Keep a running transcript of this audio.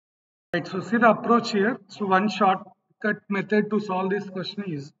Right, so see the approach here. So one shortcut method to solve this question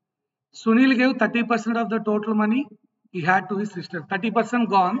is Sunil gave 30% of the total money he had to his sister. 30%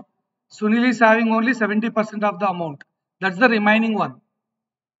 gone. Sunil is having only 70% of the amount. That's the remaining one.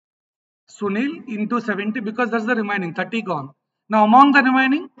 Sunil into 70 because that's the remaining 30 gone. Now among the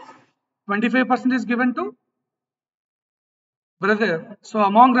remaining 25% is given to brother. So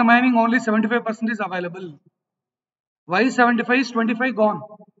among remaining only 75% is available. Why 75 is 25 gone?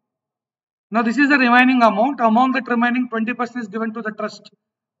 Now this is the remaining amount. Among that remaining 20% is given to the trust.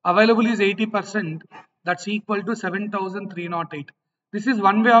 Available is 80%. That's equal to 7,308. This is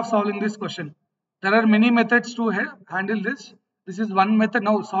one way of solving this question. There are many methods to handle this. This is one method.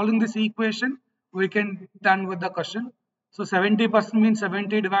 Now solving this equation, we can done with the question. So 70% means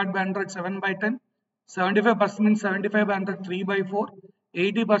 70 divided by 100, 7 by 10. 75% means 75 by 100, 3 by 4.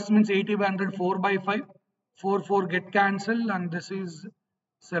 80% means 80 by 100, 4 by 5. 4 get cancelled, and this is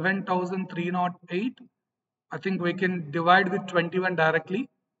 7,308. I think we can divide with 21 directly.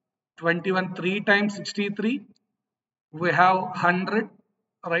 21 3 times 63, we have 100,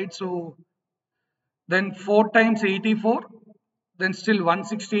 right? So then 4 times 84, then still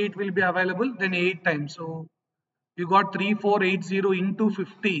 168 will be available, then 8 times. So you got 3480 into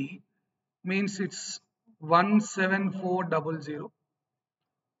 50 means it's 17400.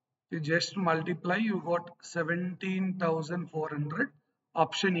 You just multiply, you got 17,400.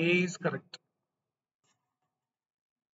 Option A is correct.